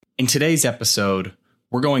In today's episode,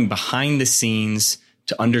 we're going behind the scenes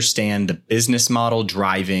to understand the business model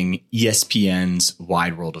driving ESPN's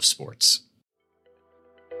Wide World of Sports.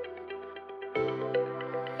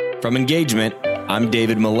 From Engagement, I'm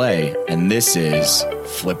David Millay, and this is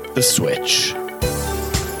Flip the Switch.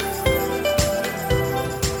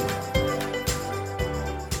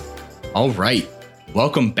 All right,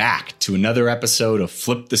 welcome back to another episode of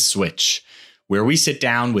Flip the Switch, where we sit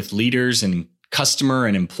down with leaders in customer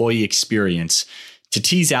and employee experience to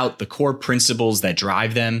tease out the core principles that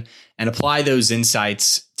drive them and apply those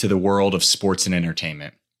insights to the world of sports and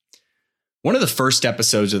entertainment. One of the first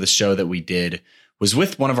episodes of the show that we did was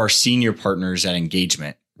with one of our senior partners at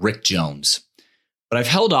Engagement, Rick Jones. But I've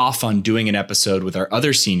held off on doing an episode with our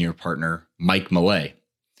other senior partner, Mike Millay.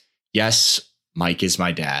 Yes, Mike is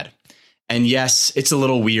my dad. And yes, it's a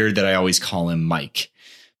little weird that I always call him Mike.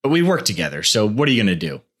 But we work together, so what are you going to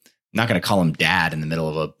do? I'm not going to call him dad in the middle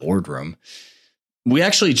of a boardroom. We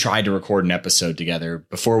actually tried to record an episode together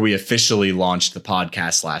before we officially launched the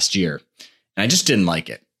podcast last year, and I just didn't like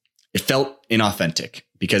it. It felt inauthentic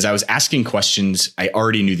because I was asking questions I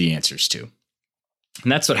already knew the answers to. And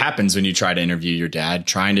that's what happens when you try to interview your dad,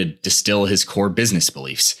 trying to distill his core business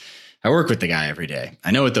beliefs. I work with the guy every day.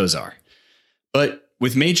 I know what those are. But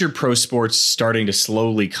with major pro sports starting to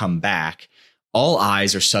slowly come back, all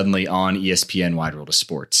eyes are suddenly on ESPN Wide World of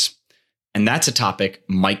Sports. And that's a topic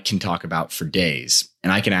Mike can talk about for days,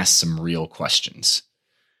 and I can ask some real questions.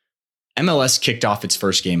 MLS kicked off its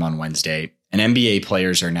first game on Wednesday, and NBA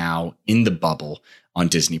players are now in the bubble on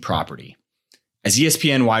Disney property. As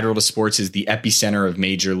ESPN Wide World of Sports is the epicenter of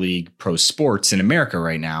Major League pro sports in America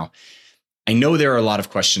right now, I know there are a lot of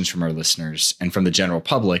questions from our listeners and from the general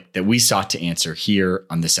public that we sought to answer here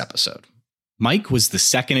on this episode. Mike was the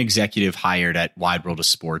second executive hired at Wide World of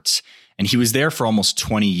Sports, and he was there for almost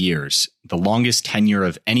 20 years, the longest tenure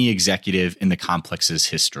of any executive in the complex's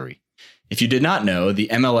history. If you did not know, the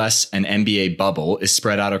MLS and NBA bubble is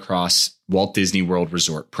spread out across Walt Disney World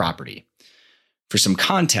Resort property. For some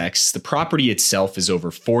context, the property itself is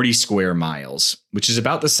over 40 square miles, which is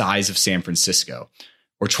about the size of San Francisco,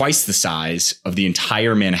 or twice the size of the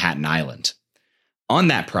entire Manhattan Island. On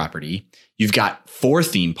that property, you've got 4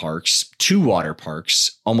 theme parks, 2 water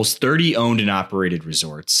parks, almost 30 owned and operated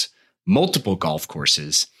resorts, multiple golf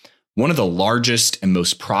courses, one of the largest and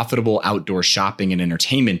most profitable outdoor shopping and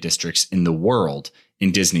entertainment districts in the world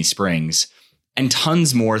in Disney Springs, and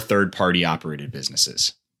tons more third-party operated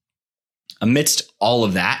businesses. Amidst all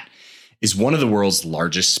of that is one of the world's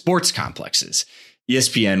largest sports complexes,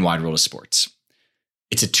 ESPN Wide World of Sports.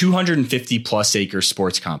 It's a 250-plus acre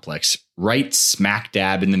sports complex right smack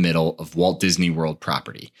dab in the middle of Walt Disney World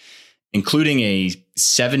property, including a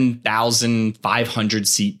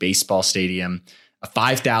 7,500-seat baseball stadium, a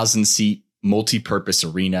 5,000-seat multi-purpose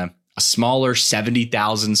arena, a smaller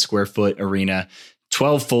 70,000-square-foot arena,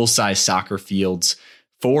 12 full-size soccer fields,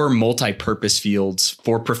 4 multi-purpose fields,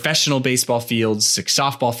 4 professional baseball fields, 6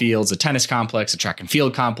 softball fields, a tennis complex, a track and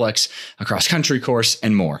field complex, a cross-country course,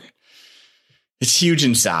 and more. It's huge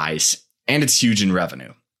in size, and it's huge in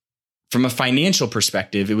revenue. From a financial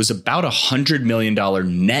perspective, it was about $100 million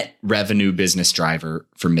net revenue business driver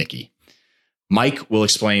for Mickey. Mike will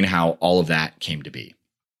explain how all of that came to be.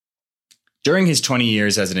 During his 20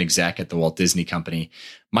 years as an exec at the Walt Disney Company,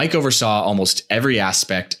 Mike oversaw almost every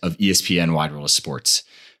aspect of ESPN Wide World of Sports,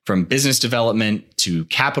 from business development to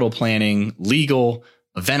capital planning, legal,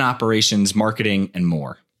 event operations, marketing, and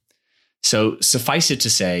more. So suffice it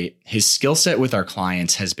to say, his skill set with our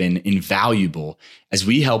clients has been invaluable as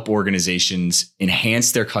we help organizations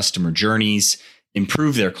enhance their customer journeys,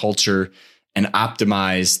 improve their culture, and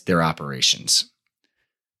optimize their operations.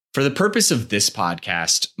 For the purpose of this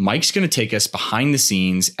podcast, Mike's going to take us behind the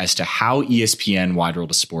scenes as to how ESPN Wide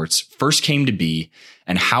World of Sports first came to be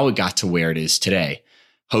and how it got to where it is today,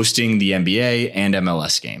 hosting the NBA and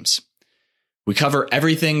MLS games. We cover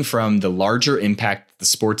everything from the larger impact the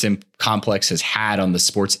sports complex has had on the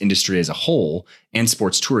sports industry as a whole and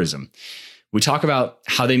sports tourism. We talk about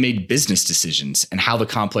how they made business decisions and how the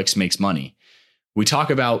complex makes money. We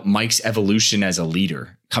talk about Mike's evolution as a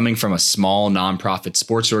leader, coming from a small nonprofit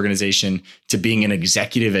sports organization to being an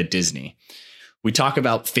executive at Disney. We talk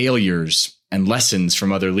about failures and lessons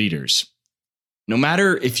from other leaders. No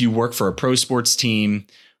matter if you work for a pro sports team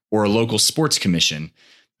or a local sports commission,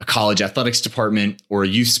 a college athletics department, or a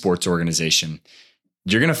youth sports organization,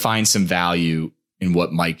 you're going to find some value in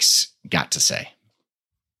what Mike's got to say.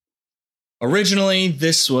 Originally,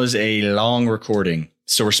 this was a long recording,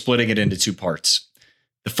 so we're splitting it into 2 parts.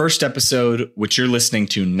 The first episode, which you're listening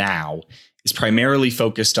to now, is primarily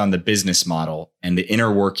focused on the business model and the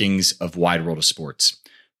inner workings of Wide World of Sports,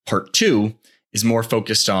 Part 2 is more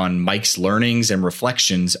focused on Mike's learnings and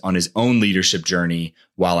reflections on his own leadership journey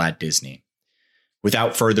while at Disney.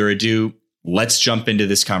 Without further ado, let's jump into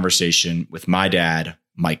this conversation with my dad,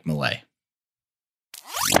 Mike Millay.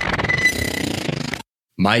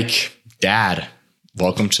 Mike, Dad,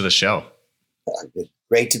 welcome to the show.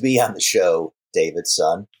 Great to be on the show, David's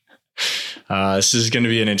son. This is going to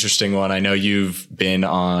be an interesting one. I know you've been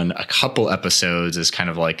on a couple episodes as kind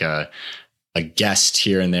of like a guest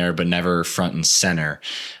here and there, but never front and center.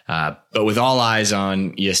 But with all eyes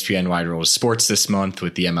on ESPN Wide World of Sports this month,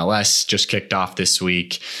 with the MLS just kicked off this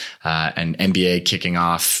week, and NBA kicking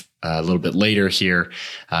off a little bit later here.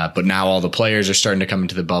 But now all the players are starting to come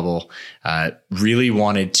into the bubble. Really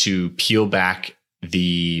wanted to peel back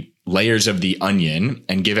the layers of the onion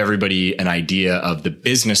and give everybody an idea of the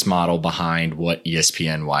business model behind what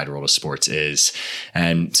ESPN Wide World of Sports is.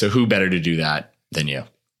 And so who better to do that than you?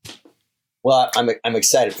 Well, I'm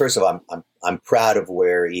excited. First of all, I'm proud of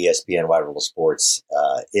where ESPN Wide World of Sports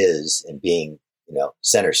is, and being,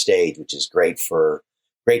 center stage, which is great for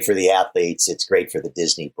the athletes. It's great for the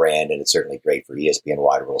Disney brand, and it's certainly great for ESPN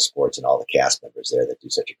Wide World of Sports and all the cast members there that do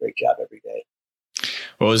such a great job every day.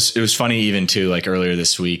 Well, it was funny even too, like earlier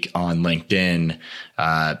this week on LinkedIn,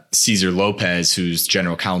 Cesar Lopez, who's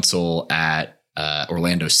general counsel at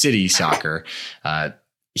Orlando City Soccer,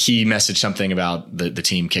 he messaged something about the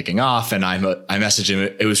team kicking off, and I messaged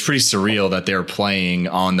him. It was pretty surreal that they were playing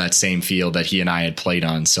on that same field that he and I had played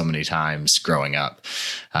on so many times growing up.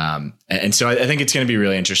 And so I think it's going to be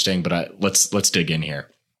really interesting, but let's dig in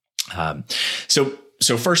here.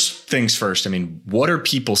 So first things first, I mean, what are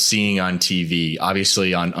people seeing on TV?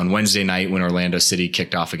 Obviously on Wednesday night when Orlando City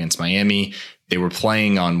kicked off against Miami, they were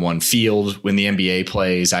playing on one field. When the NBA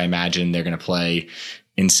plays, I imagine they're going to play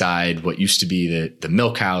inside what used to be the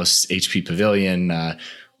Milk House, HP Pavilion.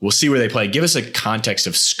 We'll see where they play. Give us a context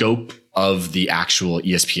of scope of the actual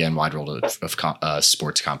ESPN Wide World of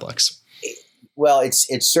Sports complex. Well, it's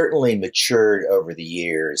certainly matured over the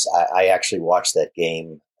years. I actually watched that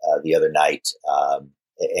game the other night,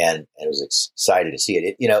 and I was excited to see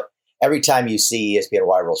it. Every time you see ESPN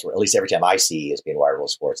Wide World Sports, at least every time I see ESPN Wide World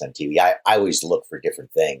Sports on TV, I always look for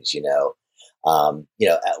different things.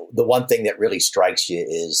 The one thing that really strikes you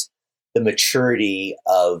is the maturity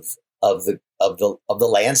of the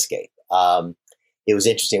landscape. It was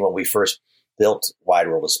interesting when we first built Wide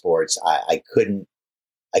World of Sports. I couldn't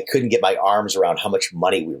get my arms around how much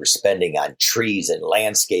money we were spending on trees and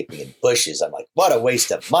landscaping and bushes. I'm like, what a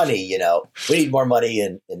waste of money. We need more money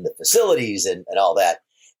in the facilities and all that.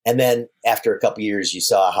 And then after a couple of years, you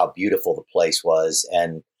saw how beautiful the place was.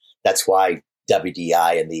 And that's why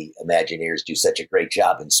WDI and the Imagineers do such a great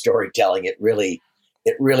job in storytelling. It really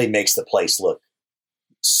makes the place look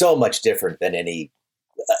so much different than any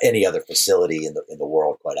other facility in the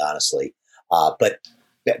world, quite honestly. But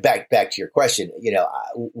back to your question,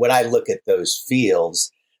 when I look at those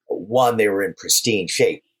fields, one, they were in pristine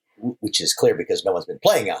shape, which is clear because no one's been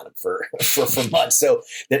playing on them for months. So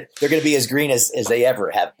they're going to be as green as they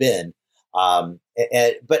ever have been.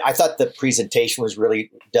 But I thought the presentation was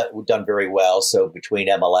really done very well. So between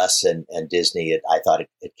MLS and Disney, I thought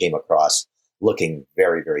it came across looking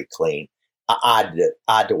very, very clean. Odd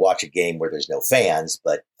to watch a game where there's no fans,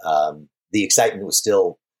 but the excitement was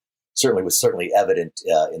certainly evident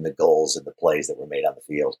in the goals and the plays that were made on the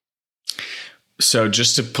field. So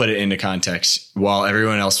just to put it into context, while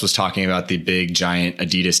everyone else was talking about the big giant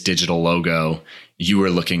Adidas digital logo, you were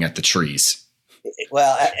looking at the trees.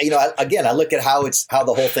 Well, again, I look at how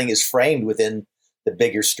the whole thing is framed within the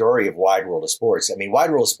bigger story of Wide World of Sports. I mean, Wide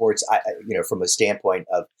World of Sports, from a standpoint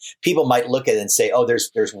of people might look at it and say, oh,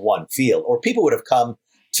 there's one field, or people would have come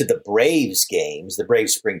to the Braves games, the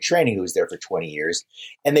Braves spring training, who was there for 20 years,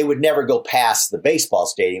 and they would never go past the baseball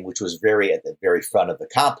stadium, which was at the very front of the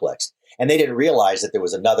complex. And they didn't realize that there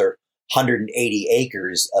was another 180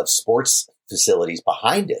 acres of sports facilities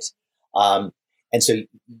behind it. And so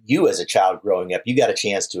you, as a child growing up, you got a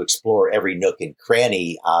chance to explore every nook and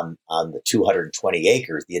cranny on the 220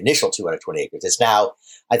 acres, the initial 220 acres. It's now,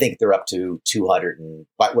 I think they're up to 200.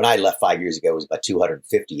 But when I left 5 years ago, it was about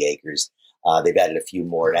 250 acres. They've added a few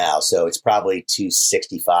more now. So it's probably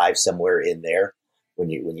 265, somewhere in there when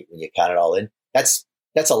you count it all in. That's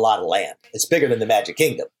a lot of land. It's bigger than the Magic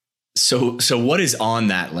Kingdom. So what is on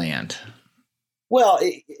that land? Well,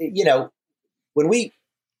 when we,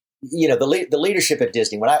 the leadership at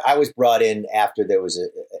Disney, when I was brought in after there was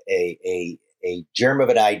a germ of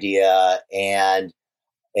an idea and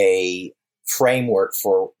a framework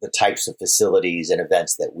for the types of facilities and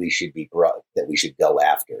events that we should go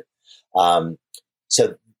after.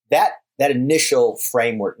 So that initial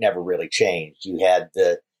framework never really changed. You had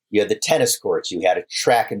the You had the tennis courts. You had a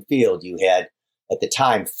track and field. You had, at the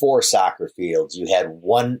time, 4 soccer fields. You had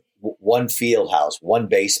one field house, one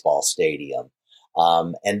baseball stadium.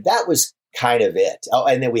 And that was kind of it. Oh,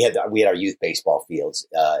 and then we had our youth baseball fields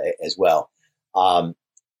as well. But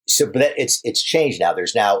it's changed now.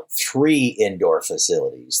 There's now 3 indoor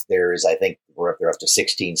facilities. There's, I think, we're up to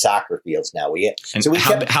 16 soccer fields now.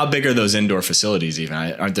 How big are those indoor facilities even?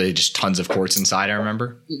 Aren't they just tons of courts inside? I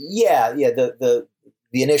remember. Yeah.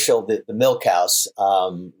 The initial, the Milk House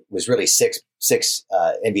was really six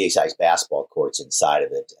NBA-sized basketball courts inside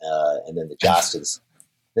of it. And then the Jostens.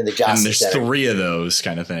 And there's Center. 3 of those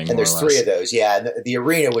kind of thing. And there's 3 of those. Yeah. And the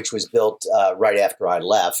arena, which was built right after I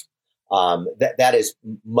left, that is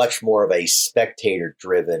much more of a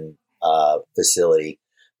spectator-driven facility.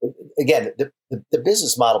 Again, the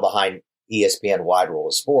business model behind ESPN Wide World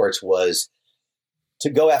of Sports was to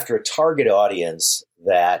go after a target audience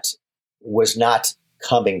that was not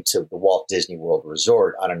coming to the Walt Disney World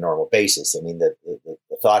Resort on a normal basis. I mean, the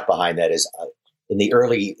thought behind that is in the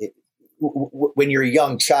early, when you're a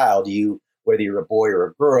young child, whether you're a boy or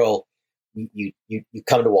a girl, you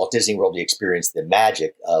come to Walt Disney World, you experience the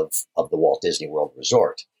magic of the Walt Disney World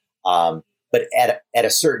Resort. But at a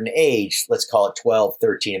certain age, let's call it 12,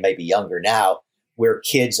 13, and maybe younger now, where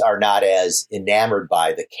kids are not as enamored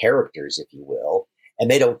by the characters, if you will,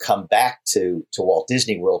 and they don't come back to Walt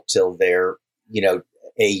Disney World till they're,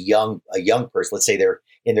 a young person. Let's say they're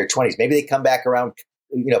in their 20s. Maybe they come back around,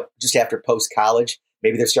 just after post-college.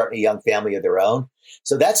 Maybe they're starting a young family of their own.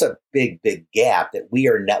 So that's a big gap that we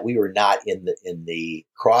were not in the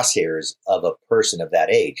crosshairs of a person of that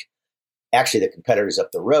age. Actually, the competitors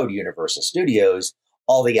up the road, Universal Studios,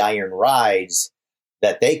 all the iron rides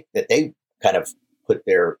that they kind of put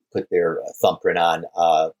their thumbprint on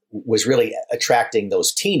was really attracting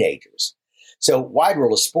those teenagers. So Wide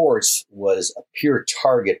World of Sports was a pure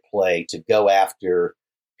target play to go after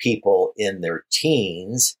people in their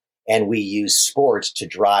teens, and we use sports to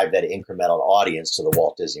drive that incremental audience to the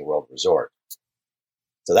Walt Disney World Resort.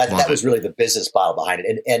 So that was really the business model behind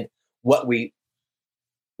it. And what we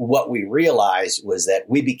realized was that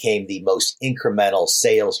we became the most incremental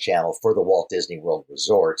sales channel for the Walt Disney World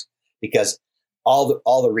Resort, because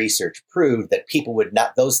all the research proved that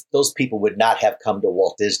those people would not have come to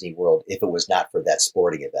Walt Disney World if it was not for that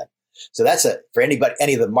sporting event. So that's for any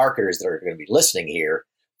of the marketers that are going to be listening here,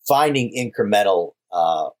 finding incremental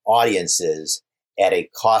audiences at a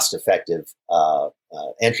cost-effective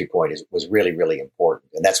entry point was really, really important.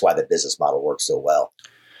 And that's why the business model works so well.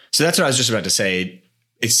 So that's what I was just about to say.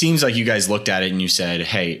 It seems like you guys looked at it and you said,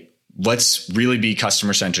 hey, let's really be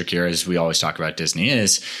customer-centric here, as we always talk about Disney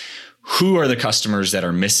is. Who are the customers that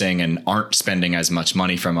are missing and aren't spending as much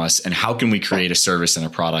money from us? And how can we create a service and a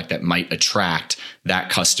product that might attract that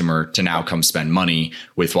customer to now come spend money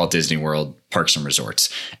with Walt Disney World Parks and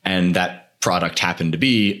Resorts? And that product happened to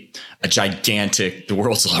be a gigantic, the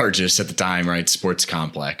world's largest at the time, right, sports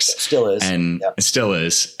complex. It still is. And it still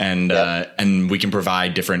is. And and we can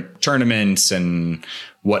provide different tournaments and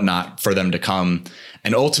whatnot for them to come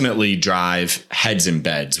and ultimately drive heads and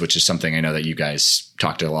beds, which is something I know that you guys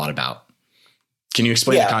talked a lot about. Can you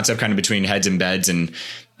explain the concept kind of between heads and beds? And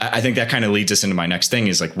I think that kind of leads us into my next thing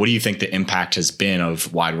is like, what do you think the impact has been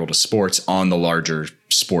of Wide World of Sports on the larger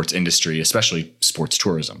sports industry, especially sports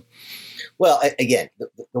tourism? Well, again, the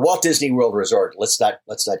Walt Disney World Resort, let's not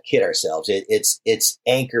kid ourselves. Its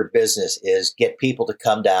anchor business is get people to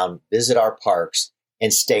come down, visit our parks,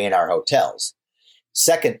 and stay in our hotels.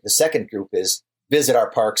 The second group is visit our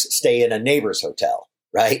parks, stay in a neighbor's hotel,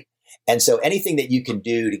 right? And so anything that you can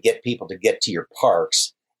do to get people to get to your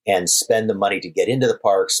parks and spend the money to get into the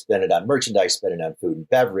parks, spend it on merchandise, spend it on food and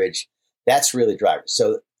beverage, that's really drivers.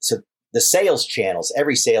 So the sales channels,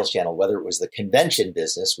 every sales channel, whether it was the convention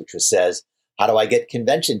business, which says, how do I get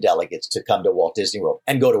convention delegates to come to Walt Disney World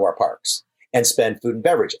and go to our parks and spend food and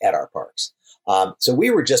beverage at our parks? So we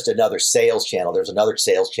were just another sales channel. There's another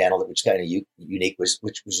sales channel that was kind of unique, which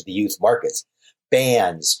was the youth markets,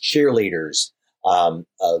 bands, cheerleaders,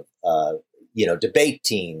 debate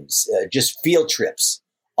teams, just field trips.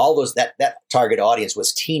 All those that target audience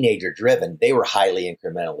was teenager driven. They were highly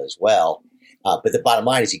incremental as well. But the bottom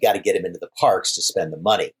line is you got to get them into the parks to spend the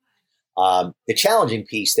money. The challenging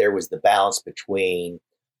piece there was the balance between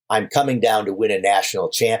I'm coming down to win a national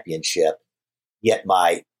championship, yet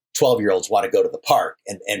my 12-year-olds want to go to the park.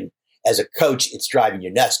 And as a coach, it's driving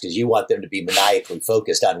you nuts because you want them to be maniacally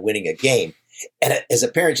focused on winning a game. And as a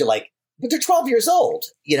parent, you're like, but they're 12 years old.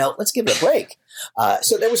 Let's give it a break.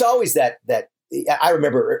 So there was always that. I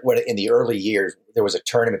remember when in the early years, there was a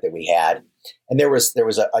tournament that we had, and there was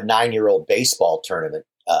a 9-year-old baseball tournament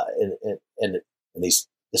in these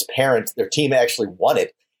this parent, their team actually won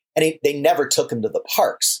it, and they never took him to the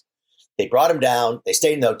parks. They brought him down. They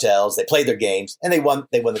stayed in the hotels. They played their games, and they won.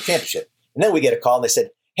 They won the championship. And then we get a call, and they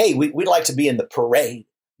said, "Hey, we'd like to be in the parade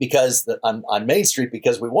because on Main Street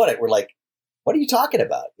because we won it." We're like, "What are you talking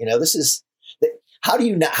about? This is how do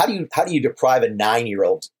you deprive a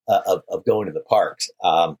 9-year-old of going to the parks?"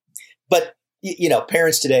 But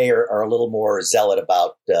parents today are a little more zealot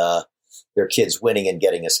about their kids winning and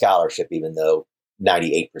getting a scholarship, even though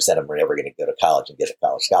 98% of them are never going to go to college and get a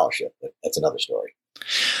college scholarship. But that's another story.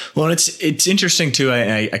 Well, it's interesting too.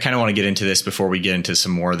 I kind of want to get into this before we get into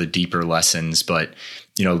some more of the deeper lessons. But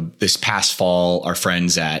this past fall, our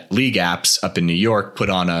friends at League Apps up in New York put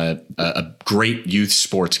on a great youth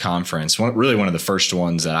sports conference. Really one of the first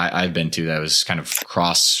ones that I've been to that was kind of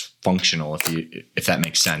cross functional, if that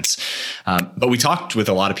makes sense. But we talked with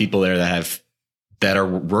a lot of people there that are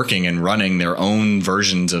working and running their own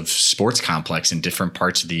versions of sports complex in different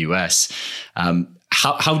parts of the U.S.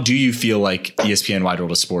 How do you feel like ESPN Wide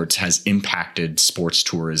World of Sports has impacted sports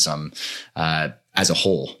tourism as a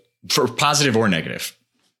whole, for positive or negative?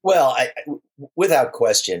 Well, without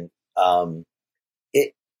question, ESPN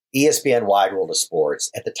Wide World of Sports,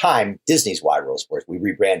 at the time, Disney's Wide World of Sports, we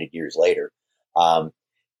rebranded years later.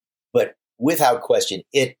 But without question,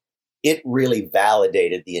 it really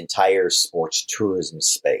validated the entire sports tourism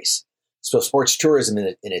space. So sports tourism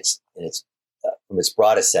in its from its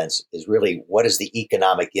broadest sense is really what is the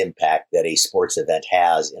economic impact that a sports event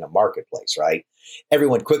has in a marketplace, right?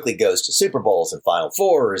 Everyone quickly goes to Super Bowls and Final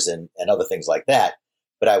Fours and other things like that.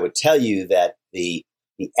 But I would tell you that the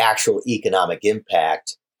actual economic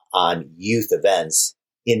impact on youth events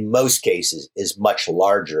in most cases is much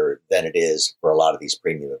larger than it is for a lot of these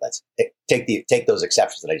premium events. Take those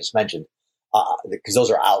exceptions that I just mentioned, because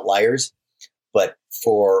those are outliers. But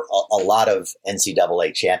for a lot of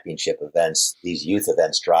NCAA championship events, these youth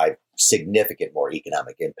events drive significant more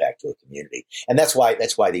economic impact to a community. And that's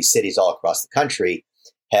why these cities all across the country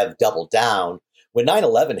have doubled down. When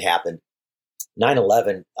 9/11 happened,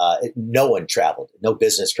 no one traveled. No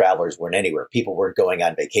business travelers weren't anywhere. People weren't going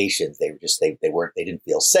on vacations. They didn't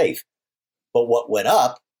feel safe. But what went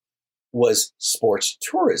up was sports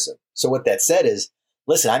tourism. So what that said is,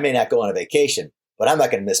 listen, I may not go on a vacation, but I'm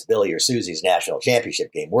not going to miss Billy or Susie's national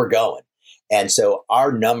championship game. We're going. And so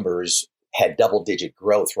our numbers had double-digit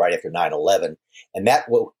growth right after 9/11. And that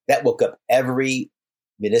woke up every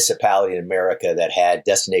municipality in America that had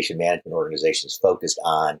destination management organizations focused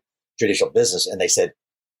on traditional business. And they said,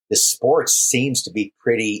 the sports seems to be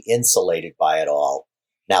pretty insulated by it all.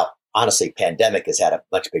 Now, honestly, pandemic has had a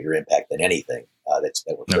much bigger impact than anything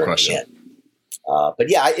that we're currently in. But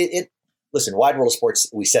yeah, listen, Wide World of Sports,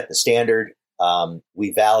 we set the standard.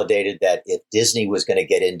 We validated that if Disney was going to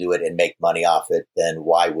get into it and make money off it, then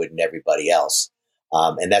why wouldn't everybody else?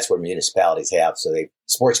 And that's where municipalities have. So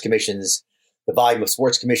sports commissions, the volume of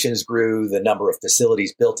sports commissions grew, the number of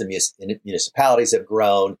facilities built in municipalities have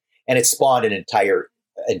grown, and it spawned an entire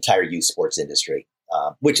youth sports industry,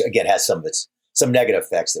 which again has some negative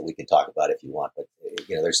effects that we can talk about if you want. But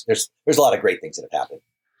there's a lot of great things that have happened.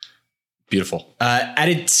 Beautiful. At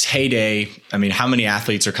its heyday, I mean, how many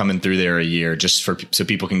athletes are coming through there a year, just so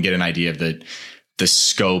people can get an idea of the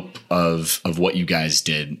scope of what you guys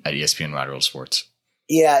did at ESPN Wide World Sports?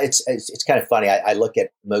 Yeah, it's kind of funny. I look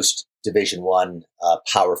at most Division I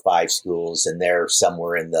Power 5 schools, and they're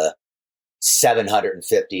somewhere in the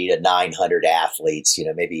 750 to 900 athletes.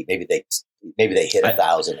 Maybe they hit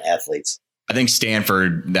 1,000 athletes. I think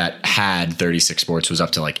Stanford, that had 36 sports, was up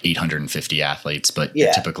to like 850 athletes, but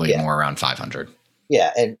typically more around 500.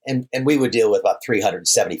 Yeah, and we would deal with about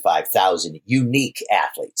 375,000 unique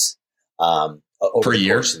athletes over the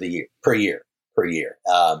course of the year. Per year.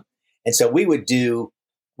 And so we would do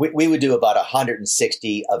about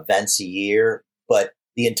 160 events a year, but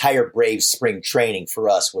the entire Braves spring training for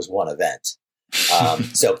us was one event.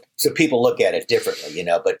 So people look at it differently,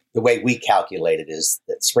 but the way we calculate it is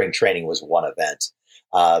that spring training was one event.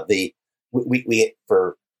 We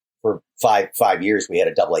for 5 years, we had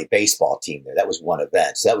a AA baseball team there. That was one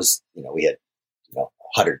event. So that was, we had,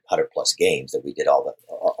 100 plus games that we did all the,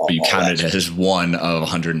 but you counted it as one of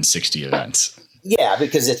 160 events. Yeah,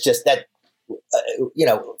 because it's just that,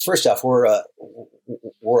 first off, we're a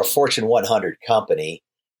Fortune 100 company,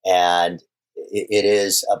 and it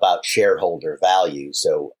is about shareholder value.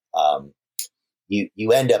 So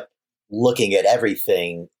you end up looking at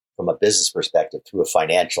everything from a business perspective through a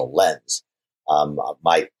financial lens.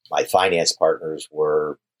 My finance partners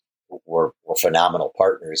were phenomenal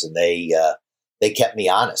partners, and they kept me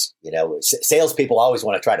honest. Salespeople always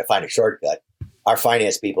want to try to find a shortcut. our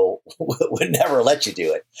finance people would never let you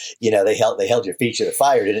do it. They held your feet to the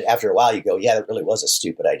fire. And after a while, you go, yeah, that really was a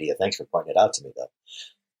stupid idea. Thanks for pointing it out to me, though.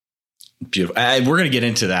 Beautiful. We're going to get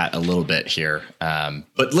into that a little bit here.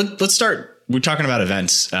 But let's start. We're talking about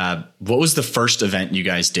events. What was the first event you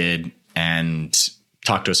guys did? And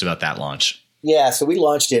talk to us about that launch. Yeah. So we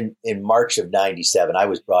launched in March of 97. I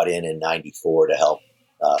was brought in 94 to help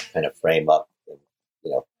kind of frame up,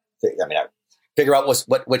 I figure out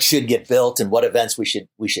what should get built and what events we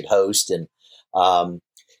should host. And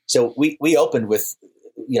so we opened with,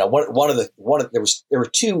 there were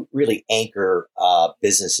two really anchor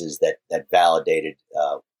businesses that validated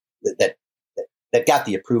that got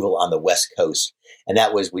the approval on the West Coast, and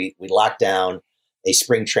that was we locked down a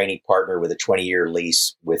spring training partner with a 20-year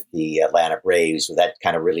lease with the Atlanta Braves. So that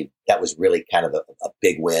was really kind of a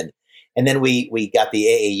big win. And then we got the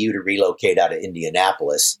AAU to relocate out of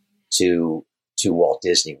Indianapolis to Walt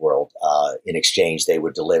Disney World. In exchange, they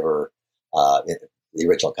would deliver, the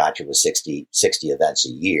original contract was 60 events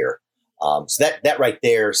a year. So that right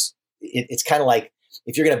there, it's kind of like,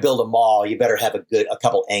 if you're going to build a mall, you better have a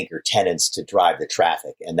couple anchor tenants to drive the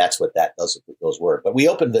traffic. And that's what those were. But we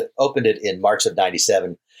opened it in March of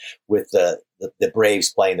 97 with the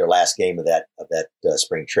Braves playing their last game of that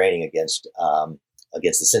spring training against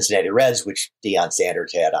the Cincinnati Reds, which Deion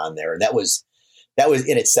Sanders had on there. And that was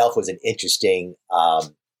in itself was an interesting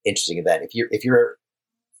event. If you're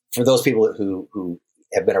for those people who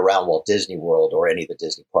have been around Walt Disney World or any of the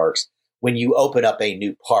Disney parks, when you open up a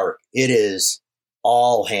new park, it is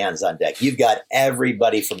all hands on deck. You've got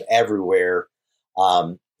everybody from everywhere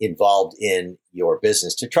involved in your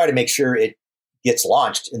business to try to make sure it gets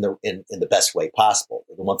launched in the best way possible.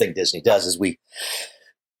 The one thing Disney does is we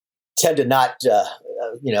tend to not,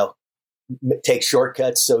 take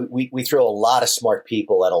shortcuts. So we throw a lot of smart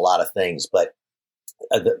people at a lot of things, but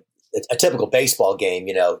a typical baseball game,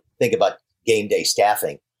 think about game day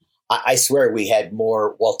staffing. I swear we had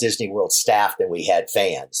more Walt Disney World staff than we had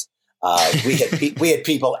fans. We had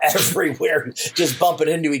people everywhere just bumping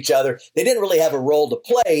into each other. They didn't really have a role to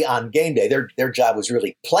play on game day. Their job was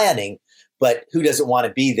really planning, but who doesn't want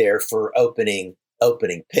to be there for opening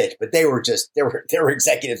pitch? But there were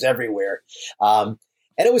executives everywhere. And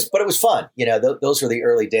it was fun. Those were the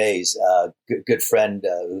early days. Good friend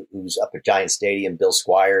who's up at Giant Stadium, Bill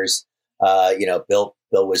Squires. Bill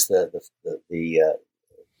was the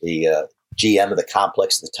GM of the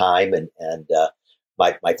complex at the time, and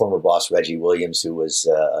my former boss Reggie Williams, who was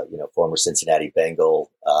former Cincinnati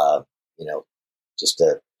Bengal,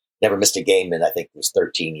 never missed a game in I think it was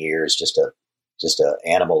 13 years. Just a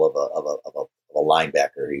animal of a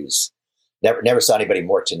linebacker. He was never saw anybody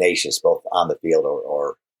more tenacious, both on the field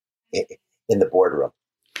or in the boardroom.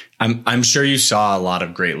 I'm sure you saw a lot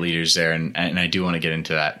of great leaders there, and I do want to get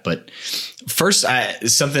into that. But first,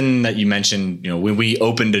 something that you mentioned, when we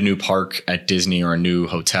opened a new park at Disney or a new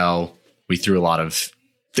hotel, we threw a lot of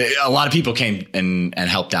people came and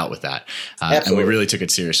helped out with that. And we really took it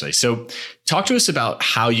seriously. So talk to us about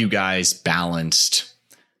how you guys balanced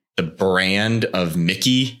the brand of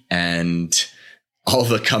Mickey and all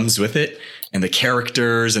that comes with it and the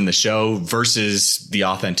characters and the show versus the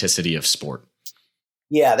authenticity of sport.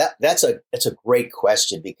 Yeah, that's a great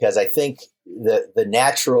question, because I think the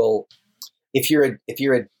natural, if you're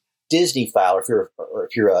a Disney file, if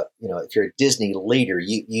you're a Disney leader,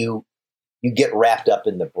 you get wrapped up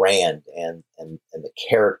in the brand and the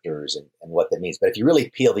characters and what that means. But if you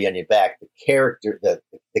really peel the onion back, the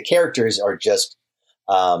characters are just,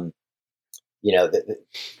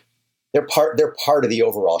 they're part of the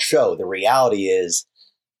overall show. The reality is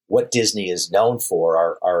what Disney is known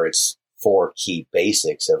for are its four key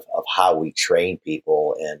basics of how we train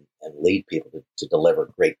people and lead people to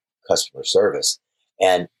deliver great customer service.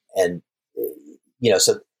 And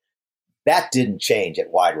so that didn't change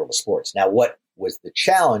at Wide World of Sports. Now, what was the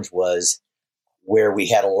challenge was where we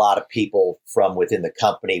had a lot of people from within the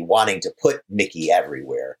company wanting to put Mickey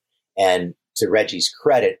everywhere. And to Reggie's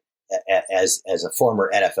credit, as a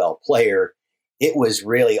former NFL player, it was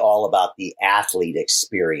really all about the athlete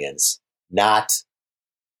experience, not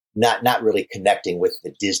really connecting with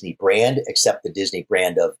the Disney brand, except the Disney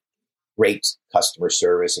brand of great customer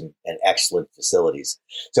service and excellent facilities.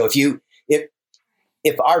 So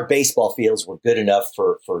if our baseball fields were good enough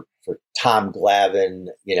for Tom Glavine,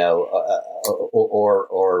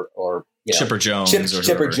 or Chipper Jones,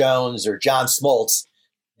 Chipper Jones or John Smoltz,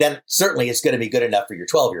 then certainly it's going to be good enough for your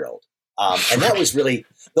 12-year-old. And that was really,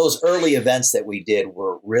 those early events that we did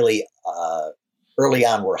were really early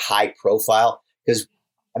on were high profile, because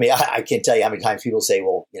I can't tell you how many times people say,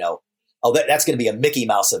 well, that's going to be a Mickey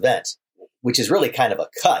Mouse event, which is really kind of a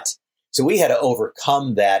cut. So we had to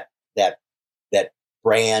overcome that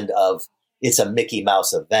brand of it's a Mickey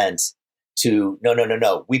Mouse event to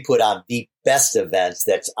no. We put on the best events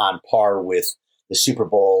that's on par with the Super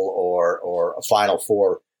Bowl or a Final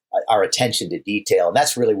Four, our attention to detail. And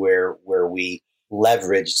that's really where we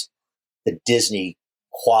leveraged the Disney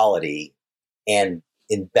quality and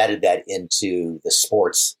embedded that into the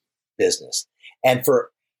sports business. And for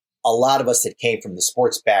a lot of us that came from the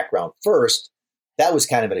sports background first, that was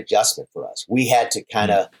kind of an adjustment for us. We had to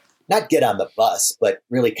kind of not get on the bus, but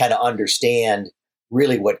really kind of understand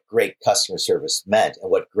really what great customer service meant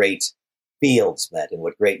and what great fields meant and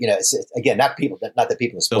what great, it's, again, not the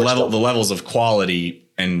people in sports. The levels of quality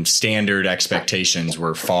and standard expectations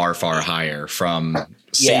were far, far higher from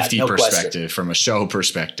safety perspective, question. From a show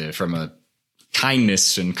perspective, from a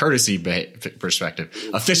kindness and courtesy perspective,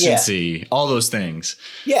 efficiency, all those things.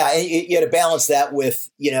 Yeah. And you had to balance that with,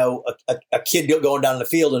 a kid going down the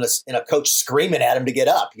field and a coach screaming at him to get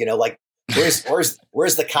up, like where's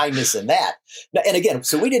the kindness in that? And again,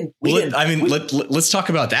 so let's talk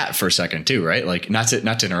about that for a second too, right? Like not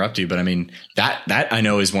to interrupt you, but I mean, that I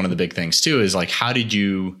know is one of the big things too, is like, how did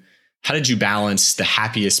you balance the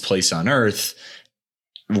happiest place on earth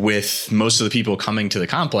with most of the people coming to the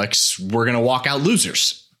complex? We're going to walk out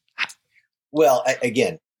losers. Well,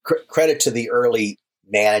 again, credit to the early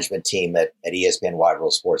management team at ESPN Wide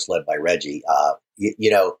World Sports led by Reggie.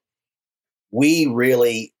 We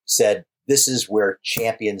really said, this is where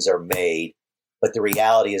champions are made. But the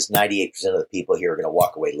reality is 98% of the people here are going to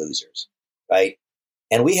walk away losers. Right.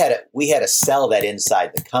 And we had to sell that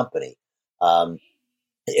inside the company.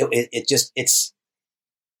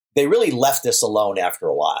 They really left us alone after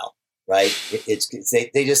a while, right?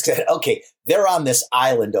 They just said, okay, they're on this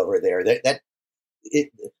island over there.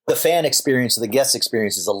 The fan experience, the guest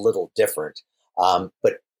experience is a little different.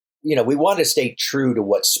 But we wanted to stay true to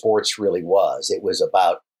what sports really was. It was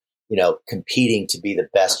about, competing to be the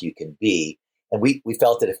best you can be. And we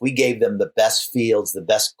felt that if we gave them the best fields, the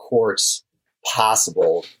best courts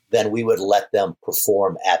possible, then we would let them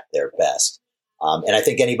perform at their best. And I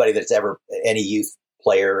think anybody that's ever, any youth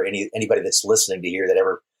player, anybody that's listening to here that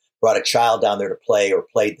ever brought a child down there to play or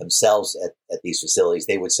played themselves at these facilities,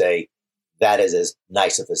 they would say that is as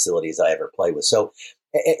nice a facility as I ever played with. So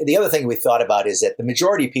the other thing we thought about is that the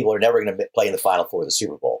majority of people are never going to play in the Final Four of the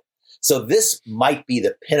Super Bowl. So this might be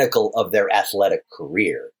the pinnacle of their athletic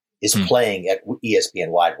career, is playing at ESPN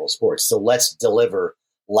Wide World Sports. So let's deliver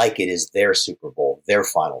like it is their Super Bowl, their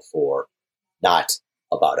Final Four, not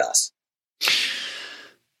about us.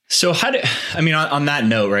 So on that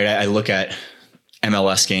note, right, I look at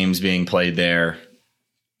MLS games being played there,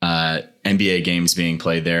 NBA games being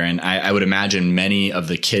played there. And I would imagine many of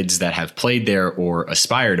the kids that have played there or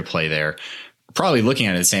aspire to play there are probably looking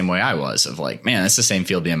at it the same way I was, of like, man, that's the same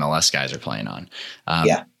field the MLS guys are playing on.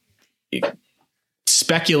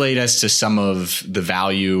 Speculate as to some of the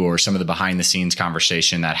value or some of the behind the scenes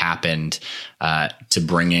conversation that happened to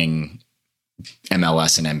bringing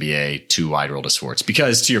MLS and NBA to Wide World of Sports,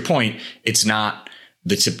 because to your point, it's not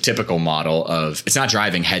the typical model of, it's not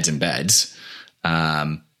driving heads and beds.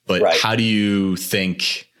 But right. How do you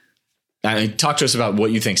think, talk to us about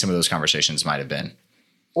what you think some of those conversations might've been.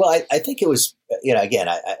 Well, I think it was, again,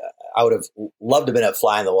 I would have loved to have been a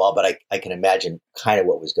fly on the wall, but I can imagine kind of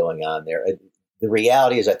what was going on there. The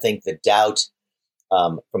reality is, I think the doubt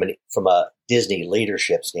from a Disney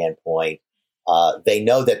leadership standpoint, they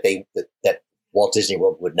know that that Walt Disney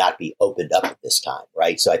World would not be opened up at this time,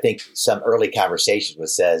 right? So I think some early conversations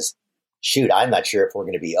was says, shoot, I'm not sure if we're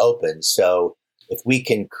going to be open. So if we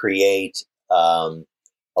can create a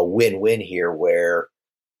win-win here where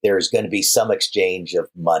there's going to be some exchange of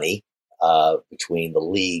money between the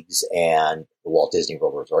leagues and the Walt Disney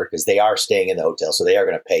World Resort, because they are staying in the hotel, so they are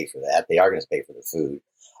going to pay for that. They are going to pay for the food.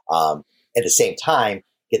 At the same time,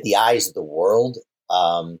 get the eyes of the world,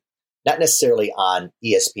 not necessarily on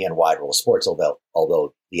ESPN Wide World Sports,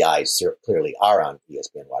 although the eyes clearly are on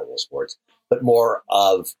ESPN Wide World Sports, but more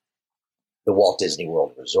of the Walt Disney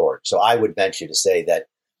World Resort. So I would venture to say that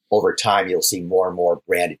over time, you'll see more and more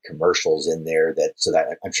branded commercials in there so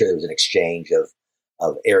that I'm sure there was an exchange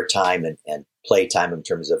of airtime and playtime in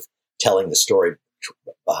terms of telling the story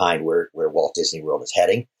behind where Walt Disney World is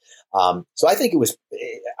heading. So I think it was,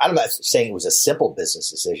 I'm not saying it was a simple business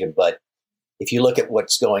decision, but if you look at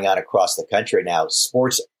what's going on across the country now,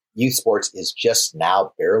 youth sports is just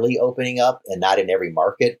now barely opening up and not in every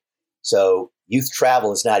market. So youth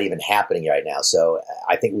travel is not even happening right now. So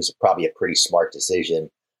I think it was probably a pretty smart decision.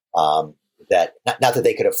 That not that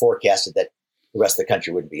they could have forecasted that the rest of the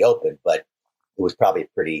country wouldn't be open, but it was probably a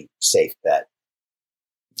pretty safe bet.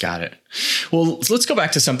 Got it. Well, let's go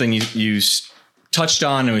back to something you touched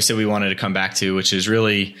on and we said we wanted to come back to, which is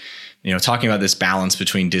really, talking about this balance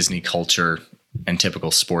between Disney culture and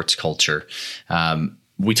typical sports culture.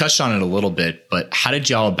 We touched on it a little bit, but how did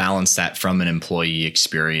y'all balance that from an employee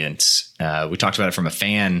experience? We talked about it from a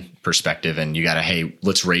fan perspective, and you got to, hey,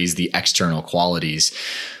 let's raise the external qualities.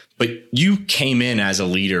 But you came in as a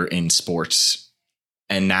leader in sports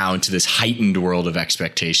and now into this heightened world of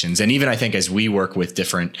expectations. And even I think as we work with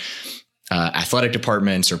different athletic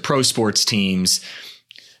departments or pro sports teams,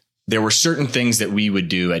 there were certain things that we would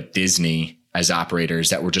do at Disney as operators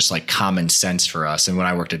that were just like common sense for us. And when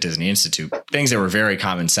I worked at Disney Institute, things that were very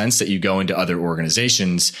common sense that you go into other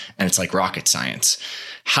organizations and it's like rocket science.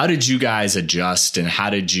 How did you guys adjust and how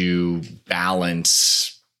did you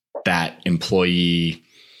balance that employee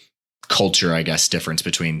culture, I guess, difference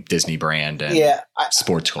between Disney brand and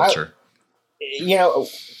sports culture?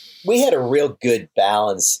 We had a real good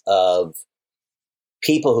balance of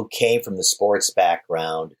people who came from the sports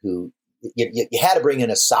background who you had to bring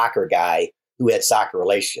in a soccer guy who had soccer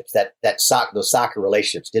relationships. Those soccer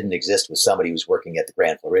relationships didn't exist with somebody who was working at the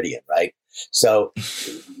Grand Floridian, right? So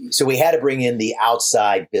we had to bring in the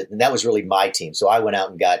outside bit, and that was really my team. So I went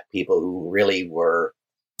out and got people who really were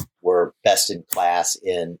best in class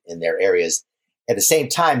in their areas. At the same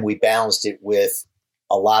time, we balanced it with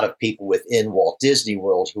a lot of people within Walt Disney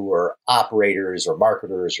World who were operators or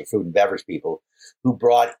marketers or food and beverage people who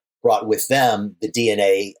brought with them the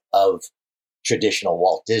DNA of traditional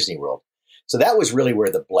Walt Disney World. So that was really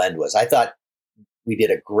where the blend was. I thought we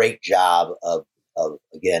did a great job of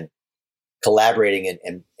again, collaborating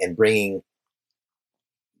and bringing,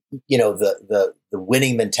 the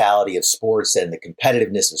winning mentality of sports and the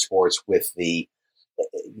competitiveness of sports with the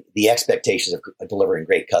expectations of delivering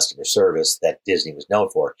great customer service that Disney was known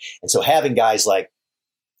for. And so having guys like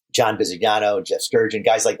John Bisignano, Jeff Sturgeon,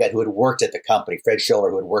 guys like that who had worked at the company, Fred Scholler,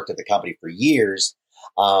 who had worked at the company for years,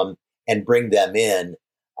 and bring them in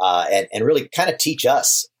and really kind of teach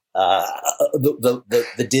us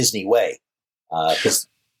the Disney way, because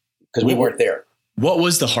we weren't there. What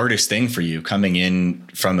was the hardest thing for you coming in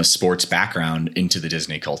from a sports background into the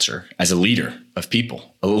Disney culture as a leader of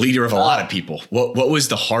people, a leader of a lot of people? What was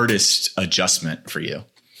the hardest adjustment for you?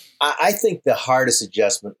 I think the hardest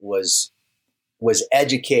adjustment was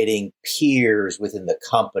educating peers within the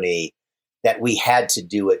company that we had to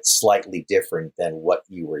do it slightly different than what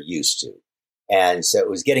you were used to. And so it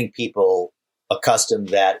was getting people accustomed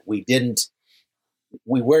that we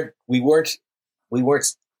weren't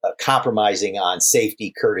compromising on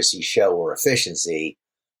safety, courtesy, show, or efficiency.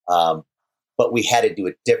 But we had to do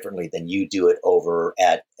it differently than you do it over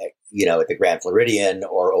at the Grand Floridian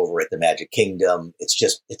or over at the Magic Kingdom. It's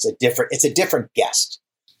a different guest.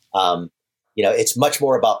 It's much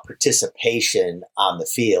more about participation on the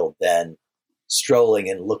field than strolling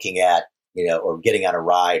and looking at, or getting on a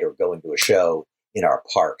ride or going to a show in our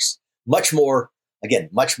parks. Much more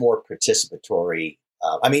participatory.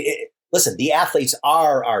 Listen, the athletes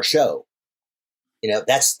are our show.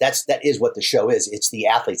 That is what the show is. It's the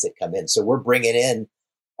athletes that come in. So we're bringing in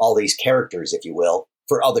all these characters, if you will,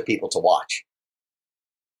 for other people to watch.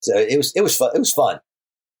 So it was fun. It was fun.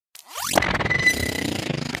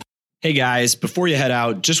 Hey guys, before you head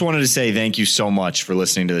out, just wanted to say thank you so much for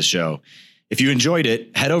listening to the show. If you enjoyed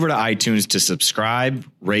it, head over to iTunes to subscribe,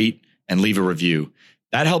 rate, and leave a review.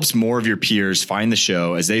 That helps more of your peers find the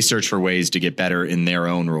show as they search for ways to get better in their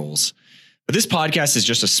own roles. But this podcast is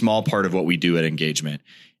just a small part of what we do at Engagement.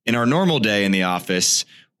 In our normal day in the office,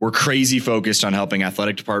 we're crazy focused on helping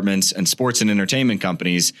athletic departments and sports and entertainment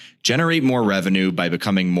companies generate more revenue by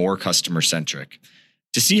becoming more customer-centric.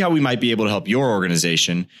 To see how we might be able to help your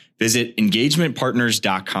organization, visit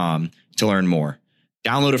engagementpartners.com to learn more.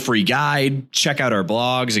 Download a free guide, check out our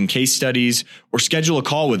blogs and case studies, or schedule a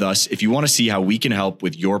call with us if you want to see how we can help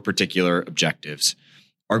with your particular objectives.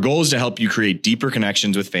 Our goal is to help you create deeper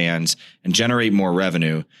connections with fans and generate more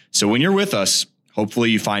revenue. So when you're with us, hopefully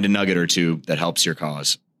you find a nugget or two that helps your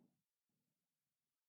cause.